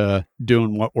relegated to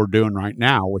doing what we're doing right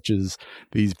now, which is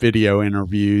these video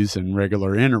interviews and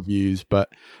regular interviews. But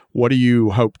what do you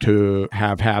hope to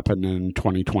have happen in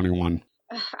 2021?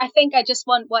 I think I just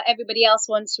want what everybody else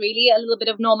wants, really, a little bit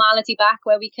of normality back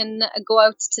where we can go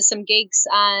out to some gigs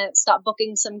and start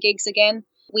booking some gigs again.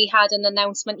 We had an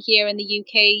announcement here in the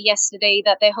UK yesterday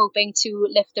that they're hoping to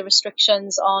lift the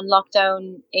restrictions on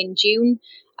lockdown in June.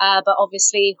 But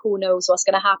obviously, who knows what's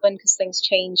going to happen because things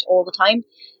change all the time.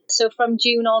 So from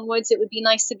June onwards, it would be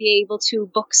nice to be able to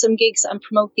book some gigs and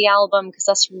promote the album, because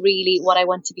that's really what I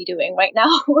want to be doing right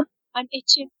now. I'm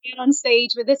itching to get on stage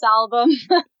with this album.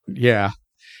 Yeah.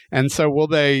 And so will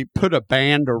they put a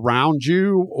band around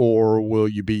you, or will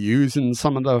you be using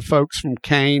some of the folks from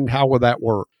Kane? How will that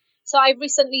work? So I've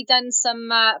recently done some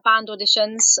band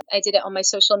auditions. I did it on my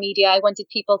social media. I wanted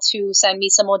people to send me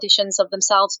some auditions of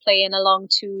themselves playing along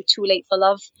to Too Late for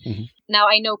Love. Mm-hmm. Now,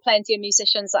 I know plenty of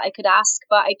musicians that I could ask,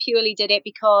 but I purely did it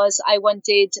because I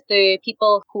wanted the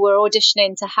people who were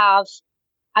auditioning to have,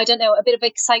 I don't know, a bit of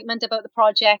excitement about the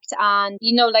project. And,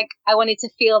 I wanted to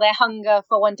feel their hunger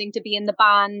for wanting to be in the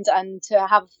band and to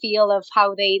have a feel of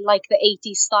how they like the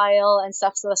 80s style and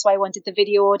stuff. So that's why I wanted the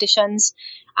video auditions.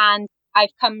 And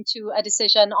I've come to a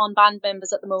decision on band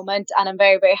members at the moment, and I'm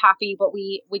very, very happy. But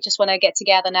we just want to get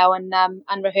together now and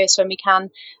rehearse when we can.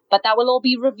 But that will all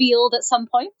be revealed at some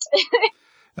point.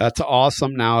 That's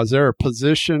awesome. Now, is there a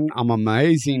position? I'm an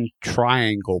amazing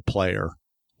triangle player.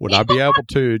 Would I be able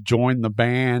to join the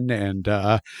band? And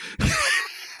That's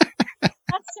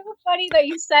so funny that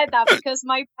you said that, because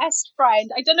my best friend,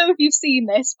 I don't know if you've seen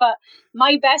this, but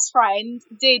my best friend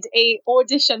did a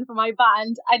audition for my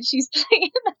band, and she's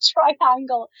playing the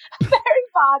triangle very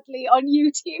badly on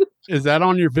YouTube. Is that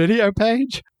on your video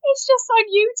page? It's just on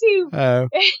YouTube. Oh.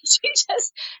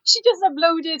 She just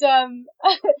uploaded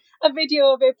a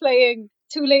video of her playing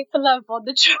Too Late for Love on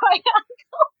the triangle.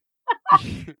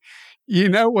 You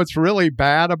know what's really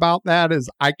bad about that is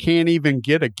I can't even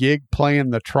get a gig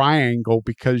playing the triangle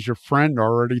because your friend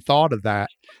already thought of that.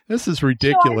 This is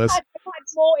ridiculous. I've had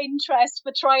more interest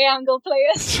for triangle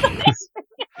players.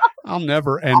 I'll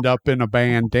never end up in a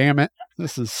band, damn it.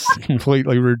 This is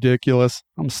completely ridiculous.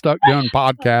 I'm stuck doing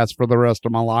podcasts for the rest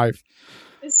of my life.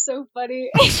 It's so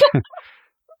funny.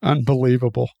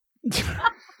 Unbelievable.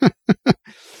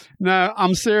 No,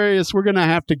 I'm serious. We're going to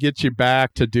have to get you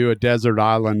back to do a Desert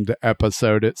Island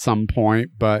episode at some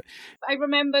point, but I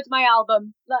remembered my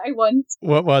album that I want.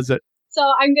 What was it? So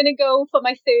I'm going to go for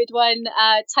my third one,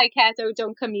 Taiketo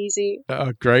Don't Come Easy.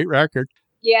 Great record.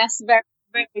 Yes, very,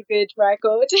 very good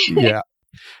record. Yeah.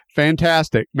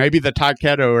 Fantastic. Maybe the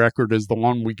Taiketo record is the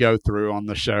one we go through on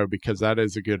the show because that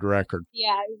is a good record.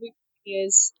 Yeah, it really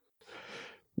is.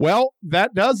 Well,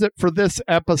 that does it for this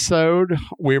episode.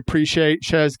 We appreciate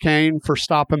Chez Kane for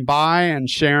stopping by and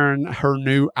sharing her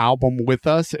new album with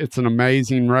us. It's an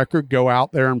amazing record. Go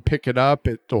out there and pick it up.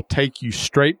 It'll take you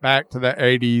straight back to the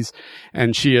 80s,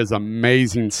 and she is an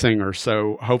amazing singer.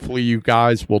 So hopefully you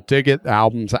guys will dig it. The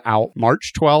album's out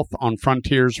March 12th on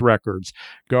Frontiers Records.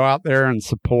 Go out there and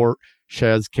support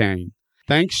Chez Kane.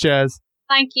 Thanks, Chez.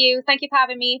 Thank you. Thank you for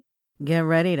having me. Get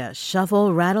ready to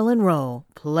shuffle, rattle, and roll.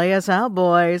 Play us out,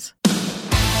 boys.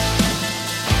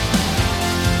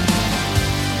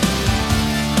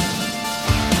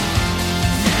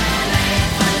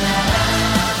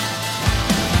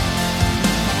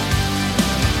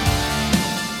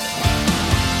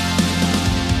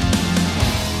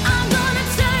 I'm gonna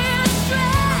tell you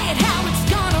straight how it's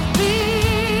gonna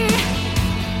be.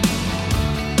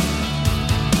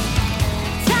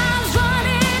 Time's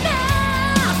running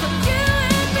out for you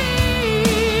and me.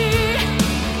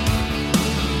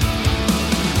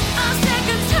 I'm sick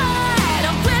and tired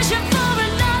of wishing for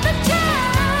another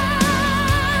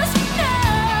chance. No,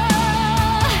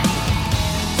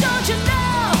 don't you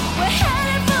know we're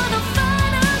headed for the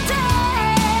final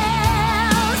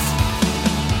dance?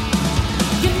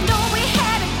 You know we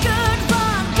had a good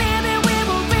run, baby, we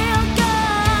were real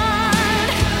good.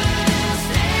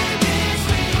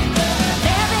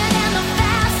 Living in the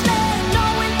fast lane,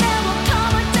 knowing there will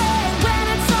come a day when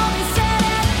it's only said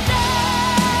and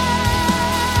done.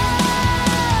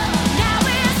 Now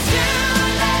it's too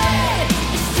late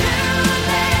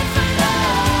for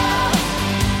love.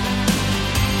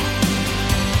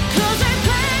 'Cause we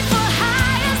played for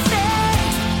higher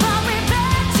stakes, but we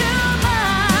bet too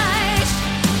much.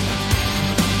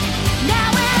 Now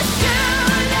it's too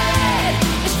late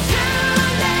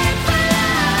for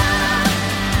love.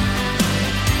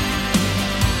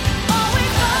 Oh, we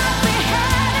thought we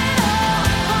had it all,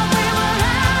 but we were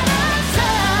out of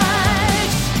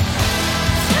touch.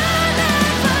 Too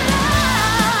late for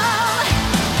love.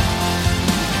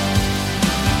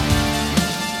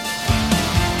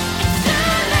 It's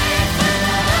too late for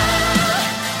love.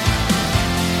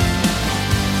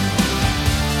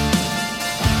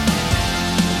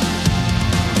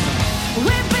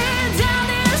 We've been down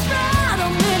this road a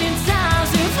million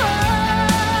times before.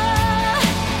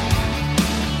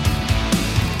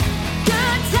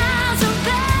 Good times or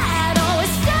bad, always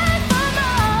stay for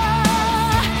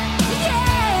more.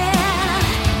 Yeah,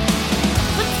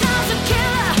 but time's a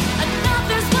killer, enough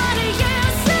is what it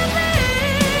used to be.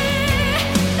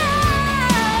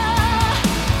 Now,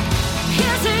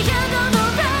 here's the end of the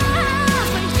road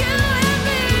for you and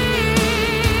me.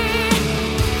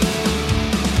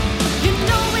 You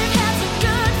know we've had some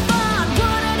good fun,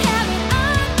 wouldn't have it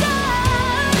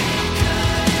undone.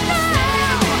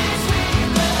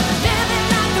 Living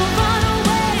like the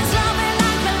runaways, loving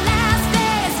like the last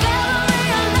days, never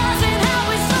realizing how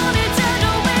we slowly turned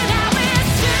away. Now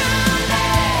it's too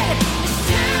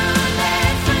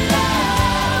late for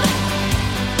love.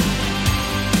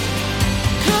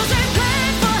 'Cause we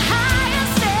played for higher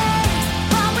stakes,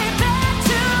 but we bet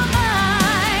too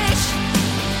much.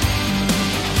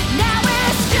 Now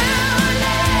it's too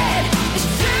late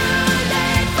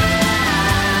for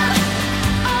love.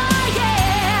 Oh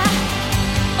yeah.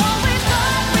 Oh, we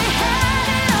thought we had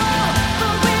it all,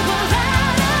 but we were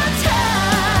out of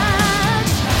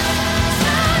touch.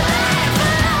 Too late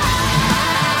for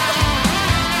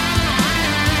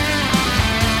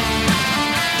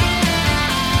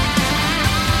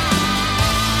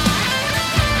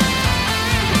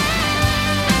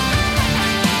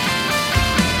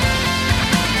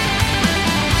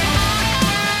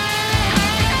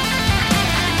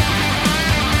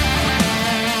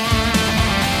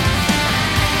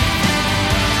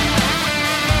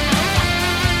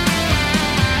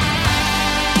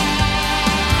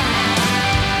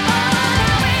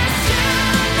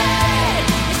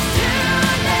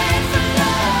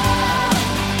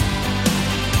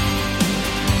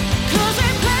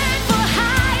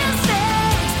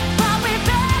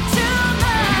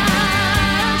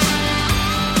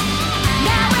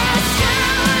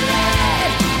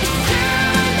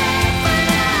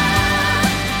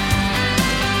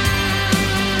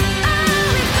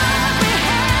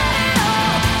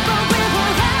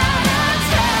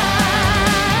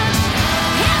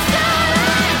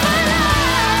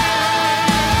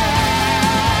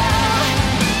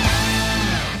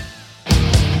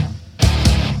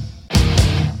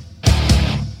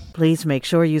Please make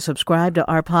sure you subscribe to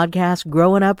our podcast,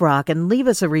 Growing Up Rock, and leave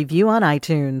us a review on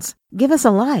iTunes. Give us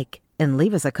a like and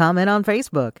leave us a comment on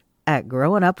Facebook. at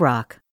Growing Up Rock.